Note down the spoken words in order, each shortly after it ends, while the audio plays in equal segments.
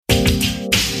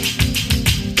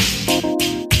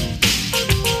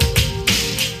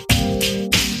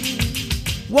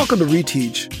Welcome to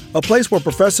Reteach, a place where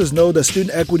professors know that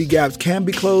student equity gaps can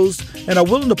be closed and are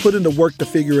willing to put in the work to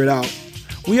figure it out.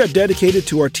 We are dedicated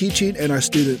to our teaching and our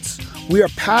students. We are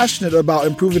passionate about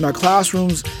improving our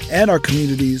classrooms and our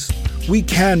communities. We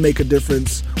can make a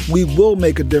difference. We will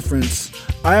make a difference.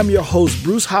 I am your host,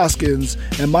 Bruce Hoskins,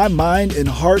 and my mind and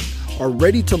heart are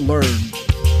ready to learn.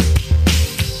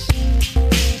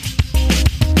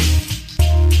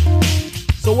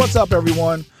 So what's up,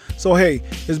 everyone? So hey,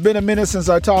 it's been a minute since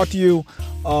I talked to you,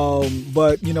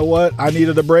 but you know what? I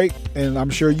needed a break, and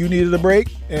I'm sure you needed a break,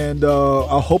 and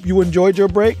I hope you enjoyed your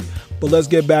break. But let's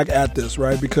get back at this,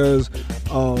 right? Because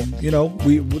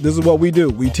this is what we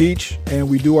do. We teach and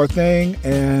we do our thing,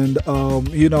 and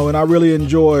and I really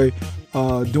enjoy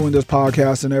doing this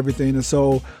podcast and everything. And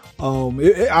so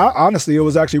honestly, it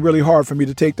was actually really hard for me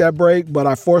to take that break, but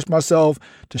I forced myself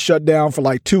to shut down for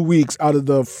like 2 weeks out of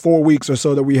the 4 weeks or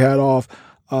so that we had off.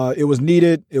 It was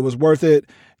needed. It was worth it.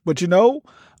 But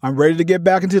I'm ready to get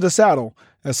back into the saddle.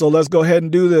 And so let's go ahead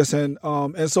and do this. And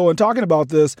so in talking about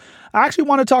this, I actually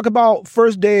want to talk about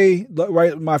first day,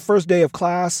 right? My first day of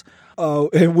class,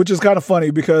 which is kind of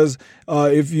funny because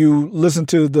if you listen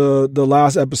to the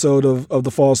last episode of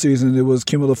the fall season, it was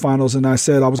cumulative finals. And I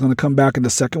said I was going to come back in the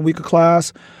second week of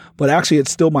class, but actually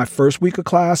it's still my first week of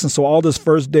class. And so all this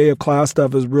first day of class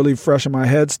stuff is really fresh in my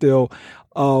head still.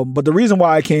 But the reason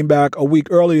why I came back a week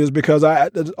early is because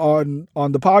on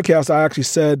the podcast, I actually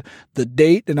said the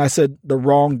date and I said the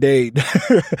wrong date.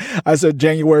 I said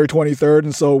January 23rd.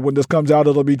 And so when this comes out,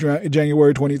 it'll be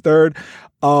January 23rd.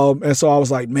 And so I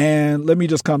was like, man, let me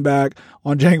just come back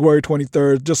on January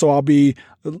 23rd, just so I'll be,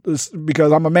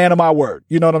 because I'm a man of my word.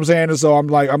 You know what I'm saying? And so I'm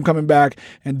like, I'm coming back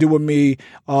and doing me,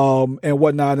 and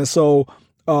whatnot. And so,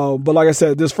 but like I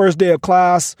said, this first day of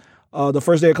class, the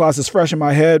first day of class is fresh in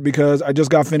my head because I just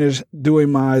got finished doing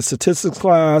my statistics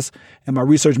class and my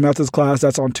research methods class.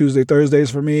 That's on Tuesday, Thursdays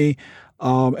for me.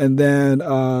 And then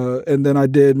I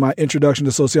did my introduction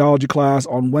to sociology class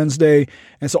on Wednesday.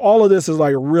 And so all of this is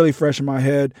like really fresh in my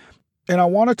head. And I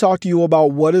want to talk to you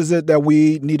about what is it that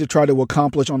we need to try to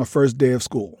accomplish on the first day of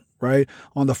school, right?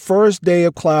 On the first day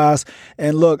of class.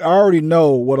 And look, I already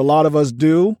know what a lot of us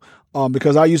do.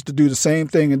 Because I used to do the same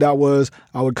thing, and that was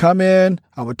I would come in,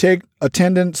 I would take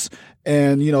attendance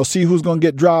and, see who's going to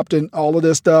get dropped and all of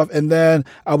this stuff. And then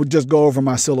I would just go over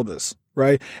my syllabus.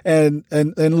 Right. And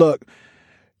look,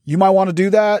 you might want to do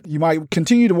that. You might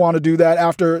continue to want to do that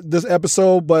after this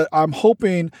episode, but I'm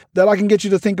hoping that I can get you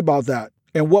to think about that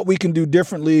and what we can do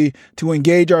differently to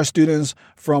engage our students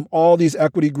from all these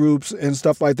equity groups and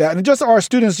stuff like that. And just our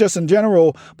students just in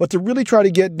general, but to really try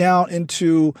to get down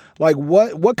into like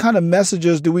what kind of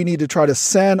messages do we need to try to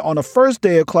send on the first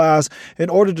day of class in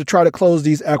order to try to close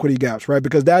these equity gaps, right?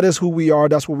 Because that is who we are.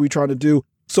 That's what we're trying to do.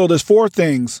 So there's 4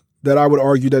 things that I would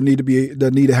argue that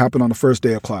need to happen on the first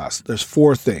day of class. There's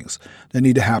 4 things that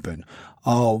need to happen.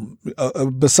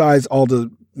 Besides all the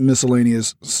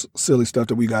miscellaneous silly stuff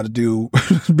that we got to do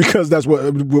because that's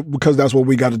what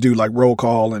we got to do, like roll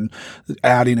call and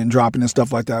adding and dropping and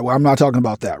stuff like that. Well, I'm not talking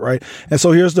about that, right? And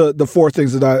so here's the 4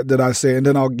 things that I say, and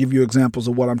then I'll give you examples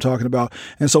of what I'm talking about.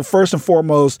 And so first and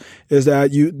foremost is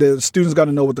that the students got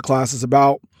to know what the class is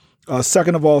about.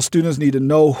 Second of all, students need to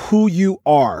know who you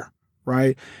are,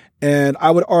 right? And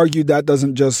I would argue that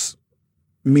doesn't just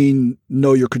mean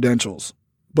know your credentials,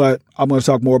 but I'm going to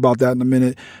talk more about that in a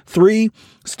minute. 3,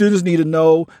 students need to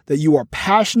know that you are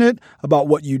passionate about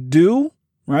what you do,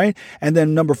 right? And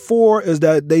then number 4 is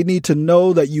that they need to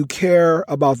know that you care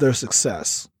about their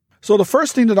success. So the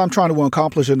first thing that I'm trying to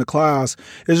accomplish in the class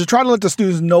is to try to let the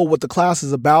students know what the class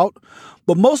is about.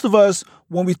 But most of us,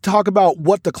 when we talk about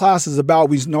what the class is about,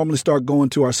 we normally start going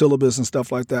to our syllabus and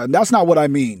stuff like that. And that's not what I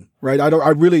mean, right? I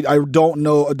don't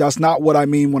know. That's not what I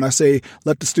mean when I say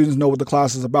let the students know what the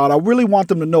class is about. I really want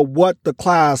them to know what the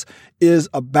class is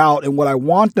about. And what I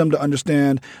want them to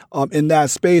understand in that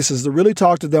space is to really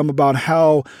talk to them about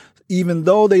how, even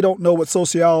though they don't know what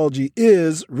sociology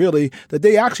is really, that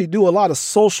they actually do a lot of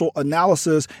social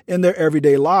analysis in their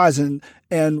everyday lives.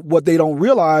 And what they don't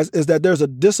realize is that there's a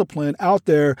discipline out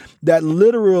there that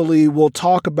literally will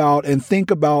talk about and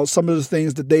think about some of the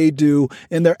things that they do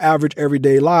in their average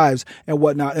everyday lives and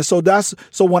whatnot. And so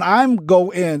when I'm go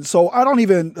in, so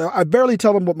I barely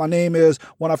tell them what my name is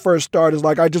when I first start. Is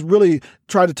like, I just really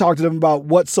try to talk to them about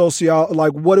what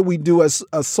do we do as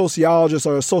a sociologist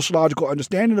or a sociological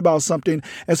understanding about something.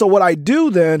 And so what I do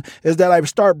then is that I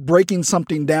start breaking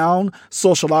something down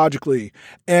sociologically.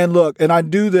 And look, and I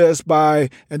do this by way,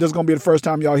 and this is going to be the first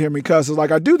time y'all hear me cuss, is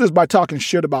like I do this by talking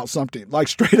shit about something. Like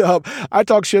straight up, I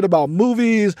talk shit about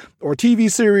movies or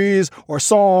TV series or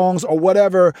songs or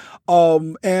whatever.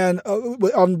 And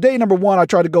on day number one, I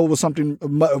try to go with something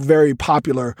very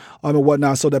popular and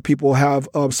whatnot so that people have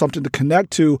something to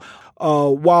connect to.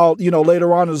 While,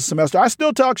 later on in the semester, I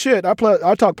still talk shit. I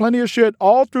talk plenty of shit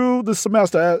all through the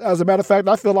semester. As a matter of fact,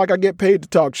 I feel like I get paid to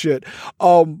talk shit.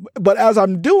 But as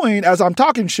I'm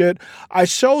talking shit, I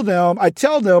tell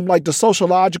them like the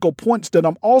sociological points that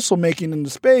I'm also making in the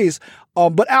space.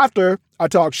 But after I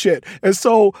talk shit. And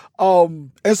so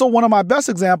one of my best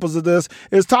examples of this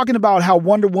is talking about how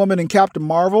Wonder Woman and Captain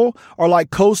Marvel are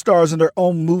like co-stars in their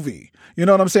own movie. You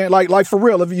know what I'm saying? Like for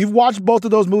real, if you've watched both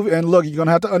of those movies, and look, you're going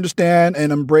to have to understand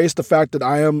and embrace the fact that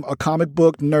I am a comic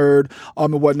book nerd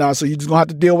and whatnot. So you're just going to have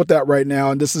to deal with that right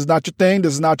now. And this is not your thing.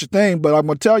 But I'm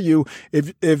going to tell you,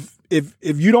 if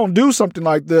you don't do something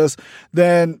like this,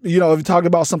 then, if you're talking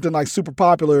about something like super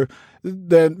popular,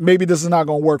 then maybe this is not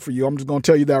going to work for you. I'm just going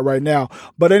to tell you that right now.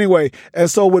 But anyway,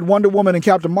 and so with Wonder Woman and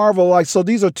Captain Marvel, so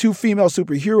these are two female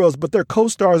superheroes, but they're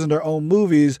co-stars in their own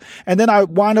movies. And then I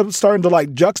wind up starting to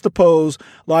juxtapose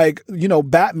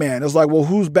Batman. It's like, well,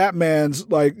 who's Batman's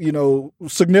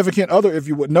significant other, if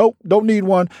you would? Nope, don't need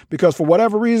one, because for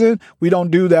whatever reason, we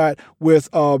don't do that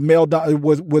with male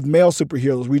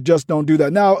superheroes. We just don't do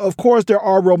that. Now, of course, there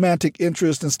are romantic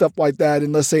interests and stuff like that,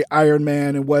 and let's say Iron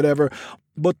Man and whatever.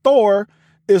 But Thor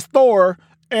is Thor,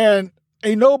 and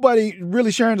ain't nobody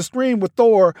really sharing the screen with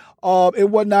Thor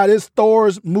and whatnot. It's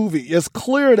Thor's movie. It's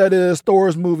clear that it is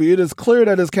Thor's movie. It is clear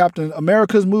that it's Captain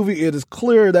America's movie. It is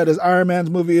clear that it's Iron Man's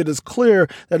movie. It is clear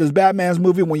that it's Batman's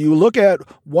movie. When you look at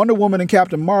Wonder Woman and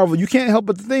Captain Marvel, you can't help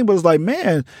but to think, but it's like,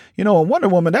 man, in Wonder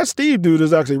Woman, that Steve dude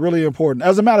is actually really important.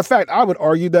 As a matter of fact, I would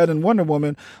argue that in Wonder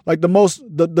Woman,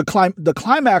 the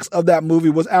climax of that movie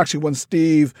was actually when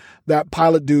Steve, that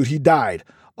pilot dude, he died.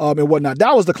 And whatnot.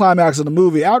 That was the climax of the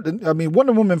movie.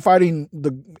 Wonder Woman fighting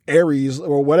the Ares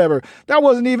or whatever, that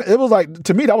wasn't even, it was like,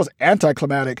 to me, that was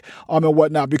anticlimactic and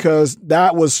whatnot, because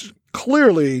that was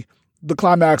clearly the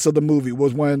climax of the movie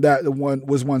was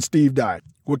when Steve died.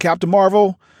 With Captain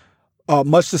Marvel,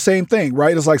 much the same thing,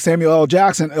 right? It's like Samuel L.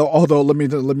 Jackson, although let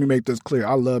me make this clear.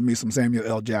 I love me some Samuel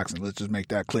L. Jackson. Let's just make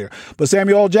that clear. But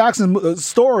Samuel L. Jackson's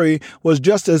story was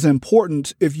just as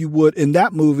important, if you would, in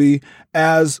that movie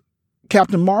as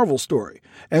Captain Marvel's story.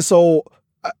 And so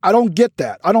I don't get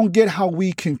that. I don't get how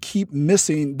we can keep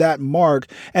missing that mark.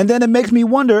 And then it makes me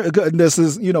wonder, and this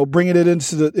is, bringing it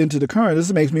into the current,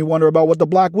 this makes me wonder about what the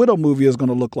Black Widow movie is going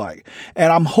to look like.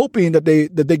 And I'm hoping that they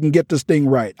can get this thing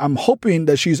right. I'm hoping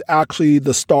that she's actually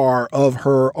the star of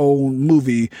her own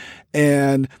movie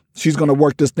and she's going to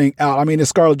work this thing out. It's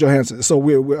Scarlett Johansson. So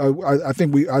I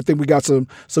think we got some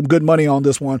good money on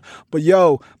this one. But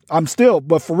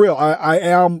but for real, I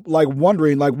am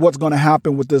wondering what's going to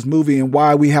happen with this movie and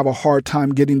why we have a hard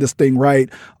time getting this thing right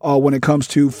when it comes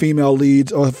to female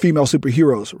leads or female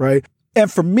superheroes, right? And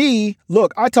for me,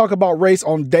 look, I talk about race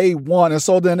on day one. And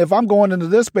so then if I'm going into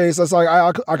this space, it's like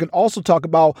I can also talk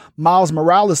about Miles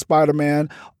Morales Spider-Man.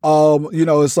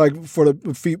 It's like for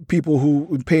the people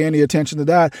who pay any attention to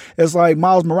that, it's like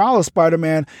Miles Morales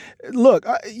Spider-Man. Look,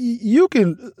 you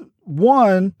can,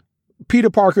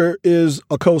 Peter Parker is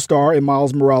a co-star in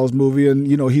Miles Morales' movie, and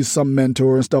he's some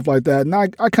mentor and stuff like that. And I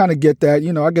kind of get that.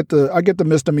 I get the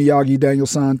Mr. Miyagi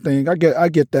Daniel-san thing. I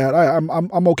get that.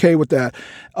 I'm okay with that.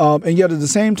 And yet at the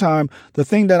same time, the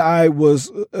thing that I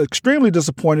was extremely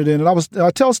disappointed in, and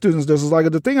I tell students this, is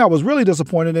the thing I was really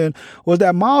disappointed in was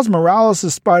that Miles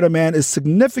Morales' Spider-Man is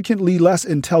significantly less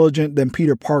intelligent than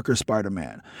Peter Parker's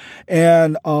Spider-Man.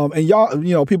 And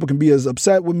y'all, people can be as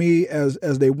upset with me as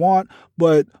they want,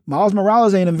 but Miles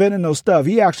Morales ain't inventing no stuff.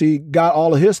 He actually got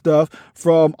all of his stuff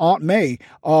from Aunt May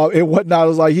and whatnot. It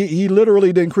was like he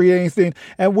literally didn't create anything.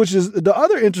 And which is the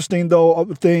other interesting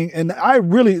thing. And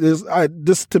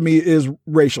this to me is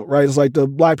racial, right? It's like the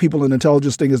black people and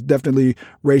intelligence thing is definitely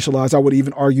racialized. I would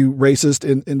even argue racist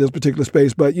in this particular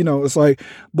space. But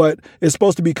but it's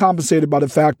supposed to be compensated by the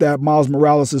fact that Miles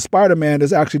Morales' Spider-Man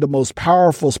is actually the most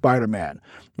powerful Spider-Man.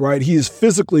 Right. He is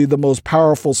physically the most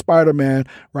powerful Spider-Man.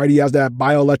 Right. He has that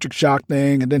bioelectric shock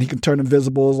thing, and then he can turn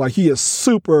invisible. It's like he is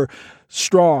super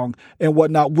strong and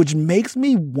whatnot, which makes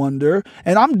me wonder.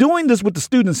 And I'm doing this with the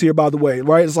students here, by the way.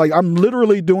 Right. It's like I'm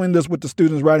literally doing this with the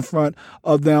students right in front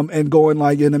of them and going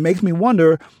and it makes me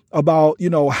wonder about,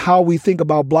 how we think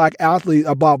about black athletes,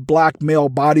 about black male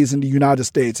bodies in the United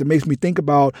States. It makes me think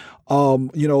about,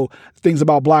 things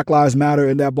about Black Lives Matter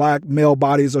and that black male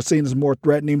bodies are seen as more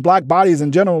threatening. Black bodies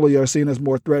in generally are seen as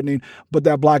more threatening, but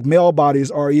that black male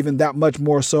bodies are even that much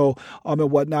more so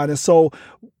and whatnot. And so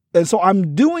And so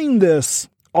I'm doing this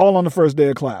all on the first day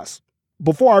of class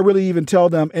before I really even tell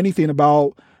them anything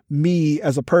about me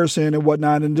as a person and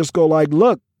whatnot, and just go like,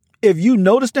 look, if you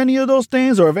noticed any of those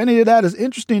things or if any of that is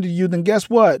interesting to you, then guess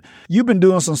what? You've been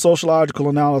doing some sociological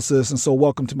analysis, and so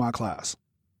welcome to my class,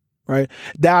 right?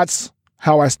 That's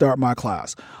how I start my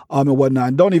class and whatnot.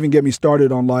 And don't even get me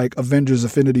started on like Avengers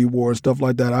Infinity War and stuff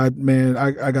like that.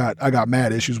 I got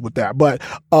mad issues with that. But,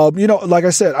 like I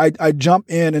said, I jump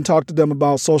in and talk to them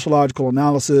about sociological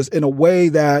analysis in a way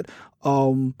that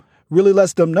really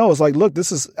lets them know it's like, look,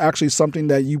 this is actually something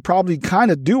that you probably kind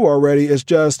of do already. It's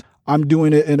just I'm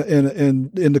doing it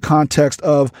in the context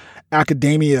of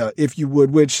academia, if you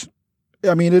would, which,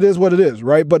 I mean, it is what it is,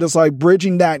 right? But it's like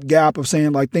bridging that gap of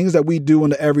saying like things that we do in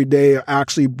the everyday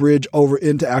actually bridge over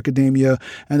into academia,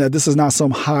 and that this is not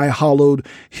some high hollowed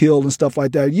hill and stuff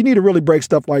like that. You need to really break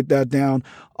stuff like that down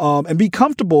and be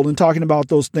comfortable in talking about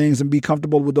those things and be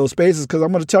comfortable with those spaces. Because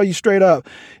I'm going to tell you straight up,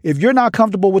 if you're not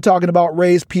comfortable with talking about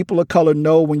race, people of color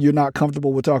know when you're not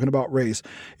comfortable with talking about race.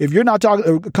 If you're not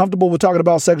comfortable with talking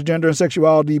about sex, gender, and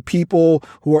sexuality, people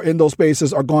who are in those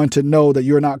spaces are going to know that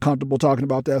you're not comfortable talking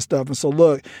about that stuff. And so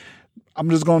look,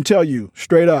 I'm just going to tell you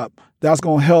straight up, that's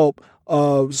going to help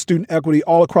student equity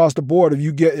all across the board.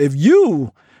 If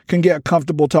you can get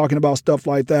comfortable talking about stuff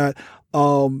like that,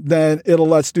 then it'll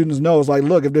let students know, it's like,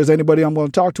 look, if there's anybody I'm going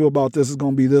to talk to about this, it's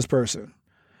going to be this person.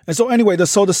 And so anyway, the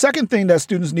second thing that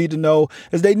students need to know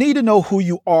is they need to know who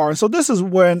you are. And so this is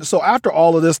so after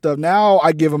all of this stuff, now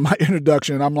I give them my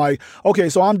introduction. I'm like, okay,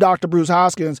 so I'm Dr. Bruce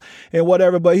Hoskins and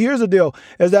whatever. But here's the deal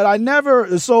is that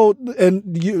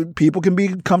people can be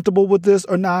comfortable with this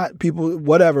or not, people,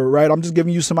 whatever, right? I'm just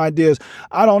giving you some ideas.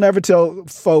 I don't ever tell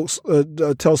folks,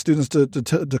 tell students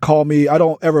to call me. I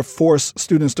don't ever force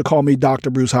students to call me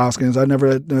Dr. Bruce Hoskins. I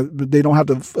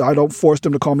don't force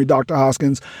them to call me Dr.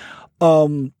 Hoskins.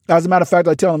 As a matter of fact,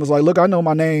 I tell them, it's like, look, I know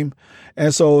my name.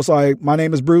 And so it's like, my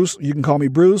name is Bruce. You can call me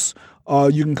Bruce.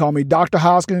 You can call me Dr.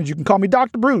 Hoskins. You can call me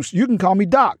Dr. Bruce. You can call me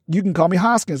Doc. You can call me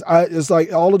Hoskins. It's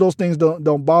like all of those things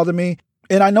don't bother me.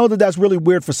 And I know that that's really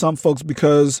weird for some folks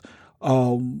because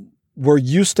we're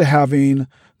used to having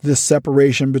this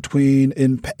separation between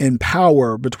in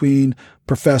power between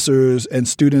professors and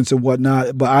students and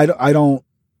whatnot. But I don't.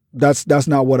 That's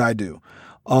not what I do.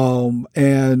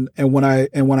 And when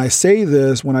I say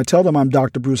this, when I tell them I'm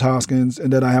Dr. Bruce Hoskins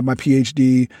and that I have my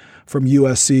PhD from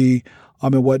USC,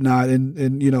 and whatnot,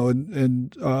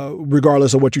 and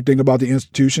regardless of what you think about the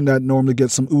institution, that normally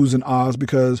gets some oohs and ahs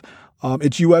because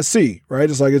it's USC, right?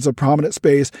 It's like it's a prominent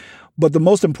space. But the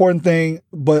most important thing,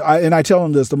 I tell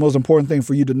them this, the most important thing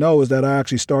for you to know is that I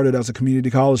actually started as a community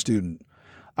college student.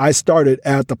 I started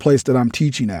at the place that I'm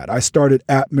teaching at. I started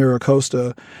at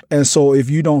MiraCosta. And so if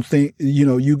you don't think,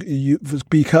 you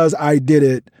because I did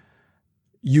it,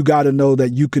 you got to know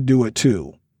that you could do it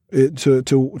too,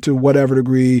 to whatever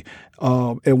degree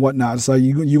and whatnot. So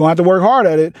you don't have to work hard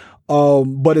at it,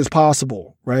 but it's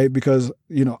possible, right? Because,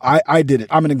 I did it.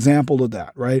 I'm an example of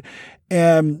that, right?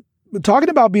 And talking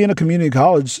about being a community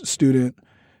college student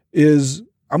is,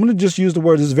 I'm going to just use the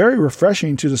word, it's very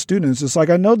refreshing to the students. It's like,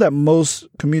 I know that most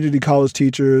community college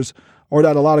teachers, or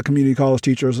that a lot of community college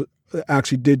teachers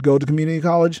actually did go to community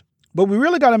college, but we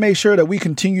really got to make sure that we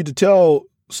continue to tell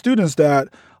students that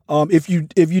if you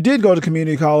did go to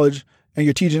community college and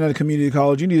you're teaching at a community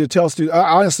college, you need to tell students,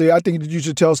 honestly, I think that you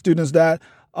should tell students that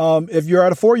if you're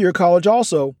at a 4-year college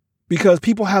also, because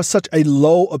people have such a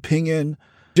low opinion,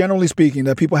 generally speaking,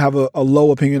 that people have a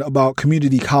low opinion about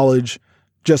community college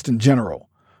just in general.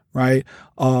 Right.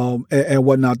 And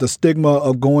whatnot, the stigma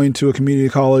of going to a community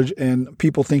college and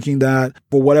people thinking that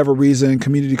for whatever reason,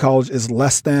 community college is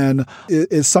less than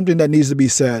is something that needs to be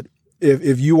said.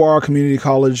 If you are a community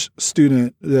college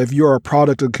student, if you're a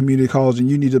product of community college, and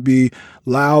you need to be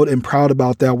loud and proud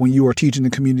about that when you are teaching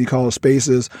in community college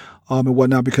spaces and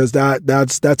whatnot, because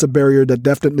that's a barrier that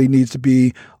definitely needs to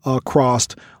be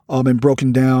crossed. And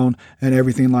broken down and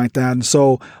everything like that. And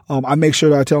so I make sure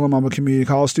that I tell them I'm a community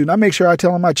college student. I make sure I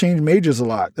tell them I change majors a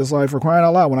lot. It's like, for crying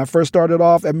out loud, when I first started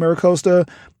off at MiraCosta,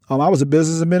 I was a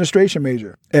business administration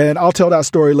major. And I'll tell that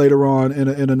story later on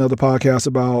in another podcast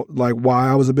about like why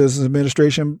I was a business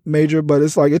administration major. But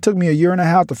it's like, it took me a year and a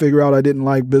half to figure out I didn't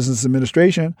like business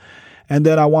administration. And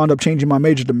then I wound up changing my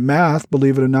major to math,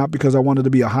 believe it or not, because I wanted to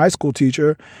be a high school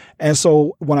teacher. And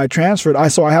so when I transferred, I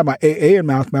had my AA in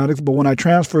mathematics, but when I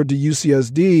transferred to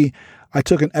UCSD, I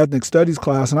took an ethnic studies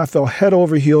class and I fell head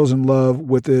over heels in love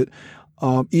with it.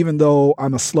 Even though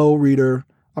I'm a slow reader,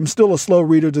 I'm still a slow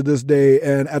reader to this day.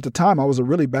 And at the time I was a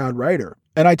really bad writer.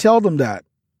 And I tell them that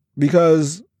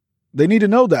because They need to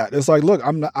know that. It's like, look,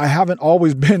 I haven't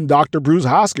always been Dr. Bruce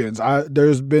Hoskins.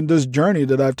 There's been this journey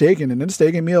that I've taken, and it's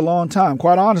taken me a long time.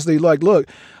 Quite honestly, like, look,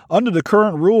 under the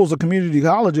current rules of community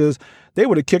colleges, they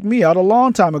would have kicked me out a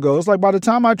long time ago. It's like by the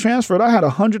time I transferred, I had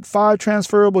 105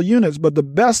 transferable units. But the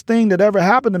best thing that ever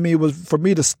happened to me was for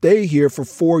me to stay here for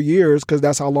 4 years, because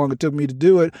that's how long it took me to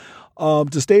do it,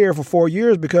 to stay here for 4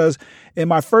 years, because in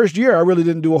my first year, I really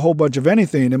didn't do a whole bunch of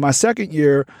anything. In my second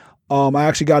year, I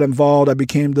actually got involved. I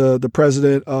became the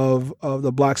president of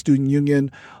the Black Student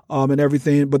Union and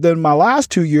everything. But then my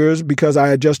last 2 years, because I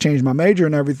had just changed my major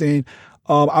and everything,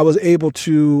 I was able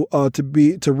to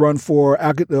run for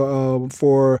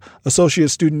associate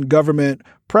student government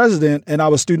president, and I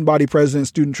was student body president,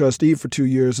 student trustee for 2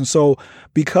 years. And so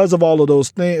because of all of those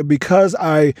things, because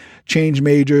I changed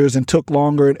majors and took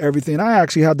longer and everything, I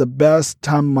actually had the best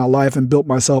time of my life and built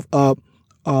myself up.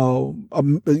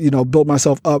 Built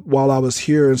myself up while I was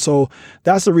here. And so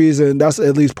that's the reason, that's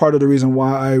at least part of the reason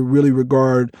why I really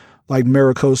regard like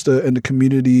MiraCosta and the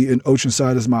community in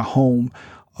Oceanside as my home.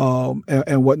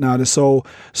 And whatnot. And so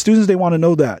students, they want to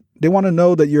know that. They want to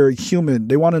know that you're a human.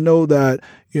 They want to know that,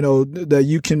 that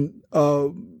you can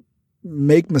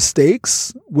make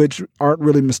mistakes, which aren't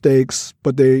really mistakes,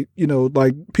 but they,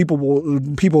 like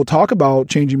people talk about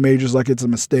changing majors like it's a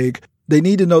mistake. They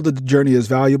need to know that the journey is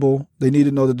valuable. They need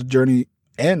to know that the journey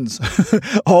ends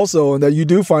also, and that you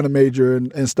do find a major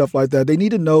and stuff like that. They need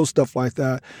to know stuff like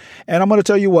that. And I'm going to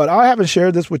tell you what, I haven't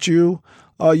shared this with you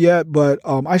yet, but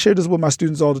I share this with my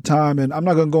students all the time, and I'm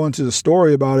not going to go into the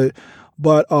story about it,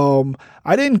 but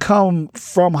I didn't come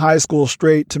from high school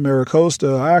straight to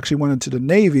MiraCosta. I actually went into the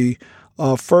Navy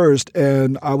first,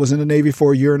 and I was in the Navy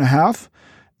for 1.5 years.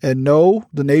 And no,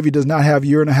 the Navy does not have 1.5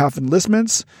 year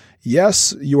enlistments.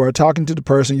 Yes, you are talking to the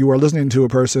person, you are listening to a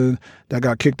person that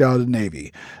got kicked out of the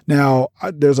Navy. Now,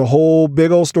 there's a whole big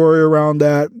old story around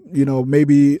that.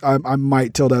 Maybe I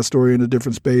might tell that story in a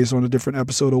different space on a different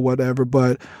episode or whatever.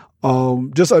 But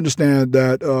just understand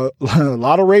that a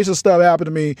lot of racist stuff happened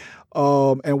to me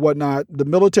and whatnot. The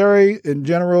military in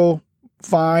general,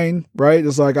 fine, right?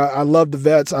 It's like I love the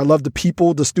vets. I love the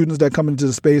people, the students that come into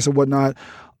the space and whatnot.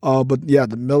 But yeah,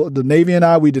 the Navy and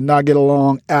I, we did not get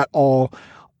along at all.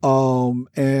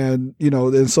 And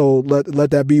so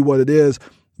let that be what it is.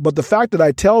 But the fact that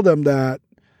I tell them that,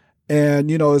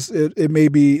 and, it may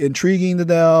be intriguing to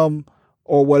them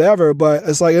or whatever, but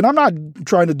it's like, and I'm not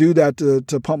trying to do that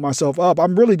to pump myself up.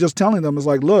 I'm really just telling them, it's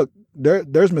like, look,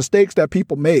 there's mistakes that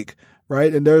people make,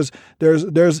 right? And there's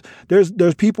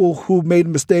people who made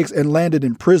mistakes and landed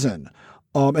in prison.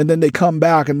 And then they come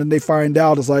back and then they find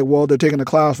out it's like, well, they're taking a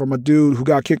class from a dude who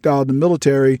got kicked out of the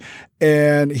military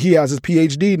and he has his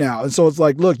PhD now. And so it's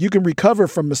like, look, you can recover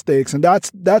from mistakes. And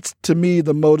that's to me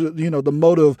the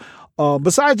motive,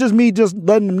 besides just me just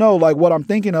letting them know like what I'm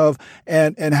thinking of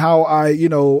and how I,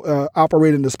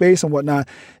 operate in the space and whatnot.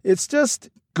 It's just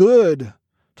good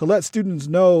to let students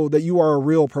know that you are a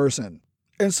real person.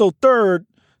 And so third,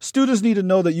 students need to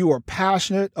know that you are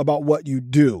passionate about what you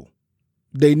do.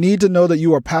 They need to know that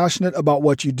you are passionate about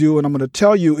what you do. And I'm going to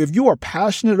tell you, if you are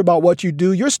passionate about what you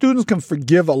do, your students can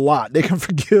forgive a lot. They can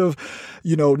forgive,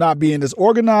 not being as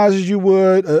organized as you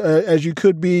would, as you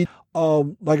could be.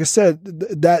 Like I said,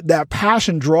 that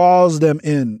passion draws them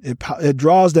in. It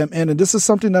draws them in. And this is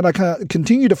something that I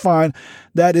continue to find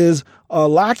that is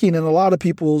lacking in a lot of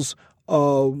people's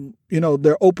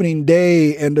their opening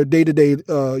day and their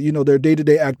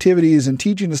day-to-day activities and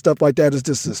teaching and stuff like that is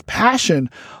just this passion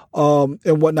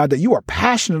and whatnot, that you are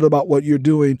passionate about what you're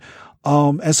doing.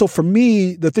 And so for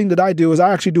me, the thing that I do is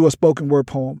I actually do a spoken word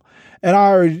poem. And I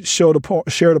already shared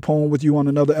a poem with you on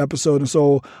another episode. And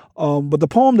so, but the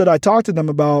poem that I talked to them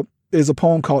about is a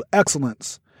poem called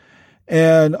Excellence.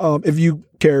 And if you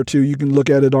care to, you can look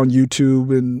at it on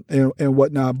YouTube and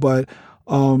whatnot. But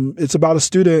it's about a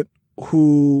student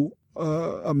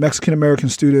a Mexican-American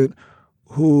student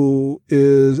who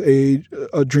is a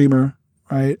dreamer,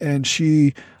 right? And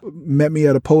she met me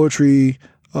at a poetry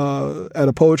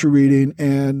reading,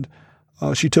 and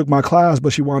she took my class,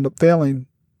 but she wound up failing.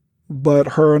 But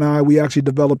her and we actually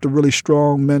developed a really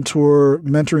strong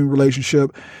mentoring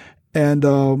relationship, and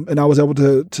I was able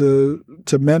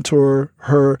to mentor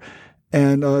her.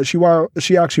 And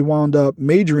she actually wound up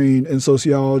majoring in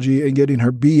sociology and getting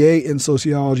her BA in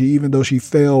sociology, even though she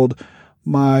failed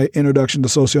my introduction to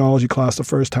sociology class the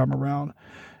first time around.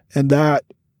 And that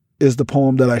is the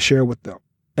poem that I share with them.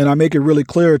 And I make it really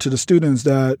clear to the students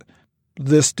that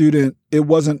it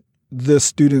wasn't this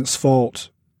student's fault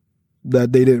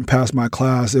that they didn't pass my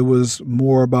class. It was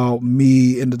more about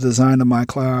me and the design of my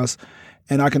class.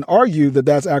 And I can argue that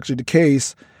that's actually the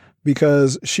case,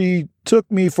 because she took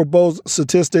me for both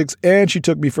statistics and she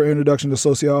took me for introduction to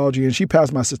sociology, and she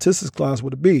passed my statistics class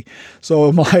with a B. So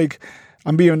I'm like,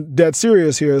 I'm being dead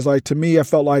serious here. It's like, to me, I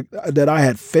felt like that I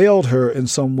had failed her in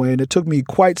some way. And it took me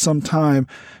quite some time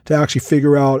to actually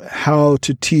figure out how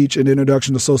to teach an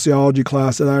introduction to sociology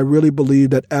class that I really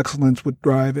believed that excellence would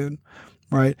thrive in,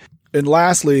 right? And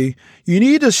lastly, you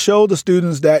need to show the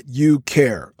students that you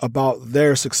care about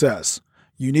their success.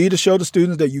 You need to show the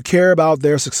students that you care about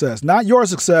their success, not your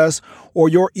success or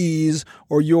your ease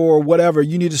or your whatever.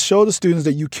 You need to show the students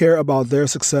that you care about their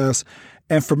success.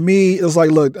 And for me, it's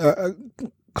like, look,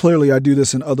 clearly I do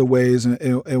this in other ways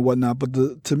and whatnot.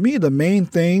 But to me, the main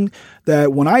thing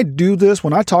that when I do this,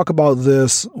 when I talk about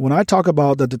this, when I talk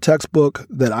about that the textbook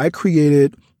that I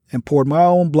created and poured my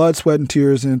own blood, sweat, and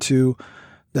tears into,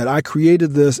 that I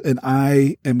created this and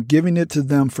I am giving it to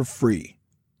them for free.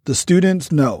 The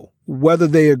students know. Whether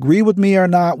they agree with me or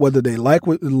not, whether they like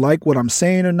what I'm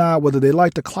saying or not, whether they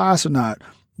like the class or not,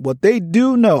 what they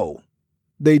do know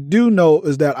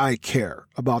is that I care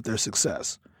about their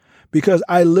success. Because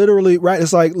I literally, right,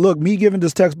 it's like, look, me giving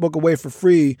this textbook away for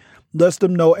free lets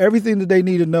them know everything that they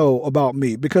need to know about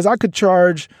me. Because I could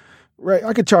charge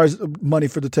money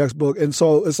for the textbook. And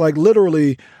so it's like,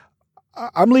 literally,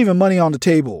 I'm leaving money on the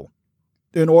table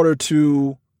in order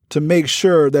to make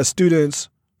sure that students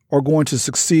are going to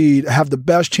succeed, have the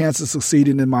best chance of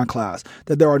succeeding in my class,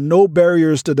 that there are no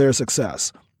barriers to their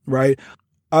success, right?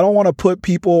 I don't want to put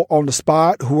people on the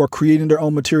spot who are creating their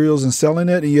own materials and selling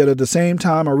it. And yet at the same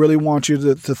time, I really want you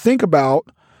to think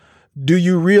about, do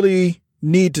you really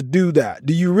need to do that?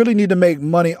 Do you really need to make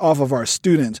money off of our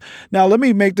students? Now, let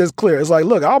me make this clear. It's like,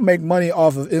 look, I'll make money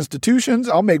off of institutions.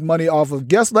 I'll make money off of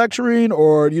guest lecturing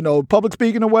or, public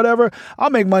speaking or whatever.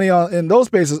 I'll make money in those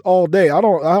spaces all day. I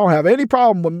don't have any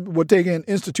problem with taking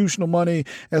institutional money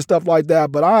and stuff like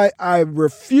that. But I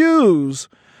refuse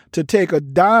to take a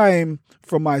dime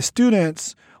from my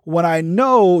students when I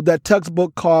know that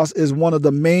textbook cost is one of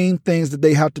the main things that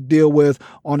they have to deal with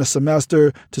on a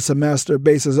semester to semester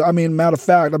basis. I mean, matter of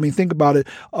fact, think about it.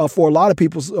 For a lot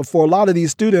of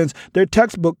these students, their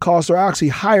textbook costs are actually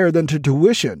higher than their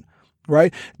tuition,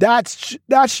 right? That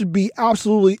should be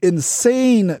absolutely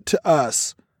insane to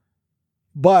us.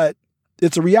 But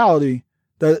it's a reality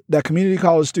that community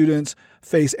college students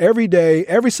face every day,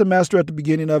 every semester at the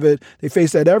beginning of it. They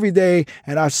face that every day.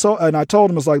 And I told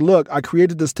them, it's like, look, I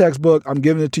created this textbook. I'm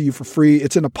giving it to you for free.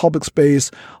 It's in a public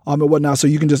space and whatnot. So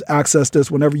you can just access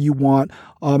this whenever you want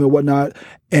and whatnot.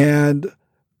 And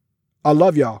I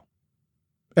love y'all.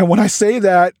 And when I say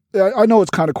that, I know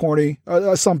it's kind of corny.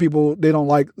 Some people, they don't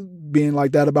like being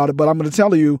like that about it. But I'm going to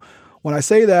tell you, when I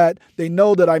say that, they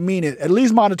know that I mean it, at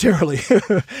least monetarily.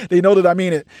 They know that I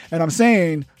mean it. And I'm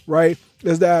saying, right,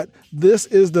 is that this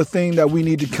is the thing that we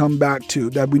need to come back to,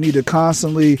 that we need to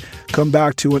constantly come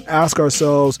back to and ask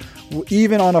ourselves,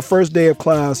 even on a first day of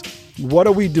class, what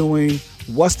are we doing?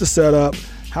 What's the setup?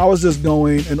 How is this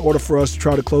going in order for us to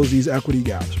try to close these equity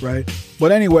gaps, right?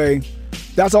 But anyway,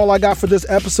 that's all I got for this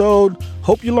episode.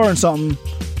 Hope you learned something.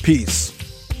 Peace.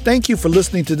 Thank you for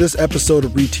listening to this episode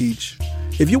of Reteach.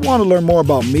 If you want to learn more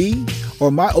about me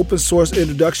or my open source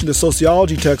introduction to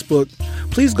sociology textbook,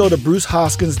 please go to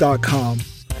brucehoskins.com.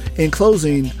 In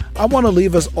closing, I want to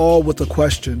leave us all with a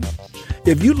question.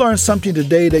 If you learned something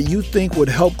today that you think would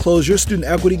help close your student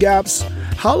equity gaps,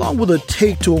 how long will it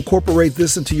take to incorporate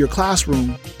this into your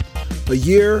classroom? A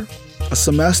year? A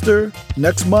semester?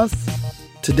 Next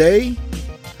month? Today?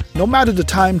 No matter the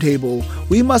timetable,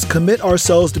 we must commit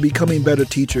ourselves to becoming better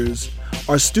teachers.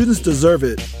 Our students deserve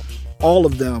it. All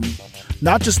of them,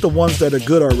 not just the ones that are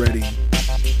good already.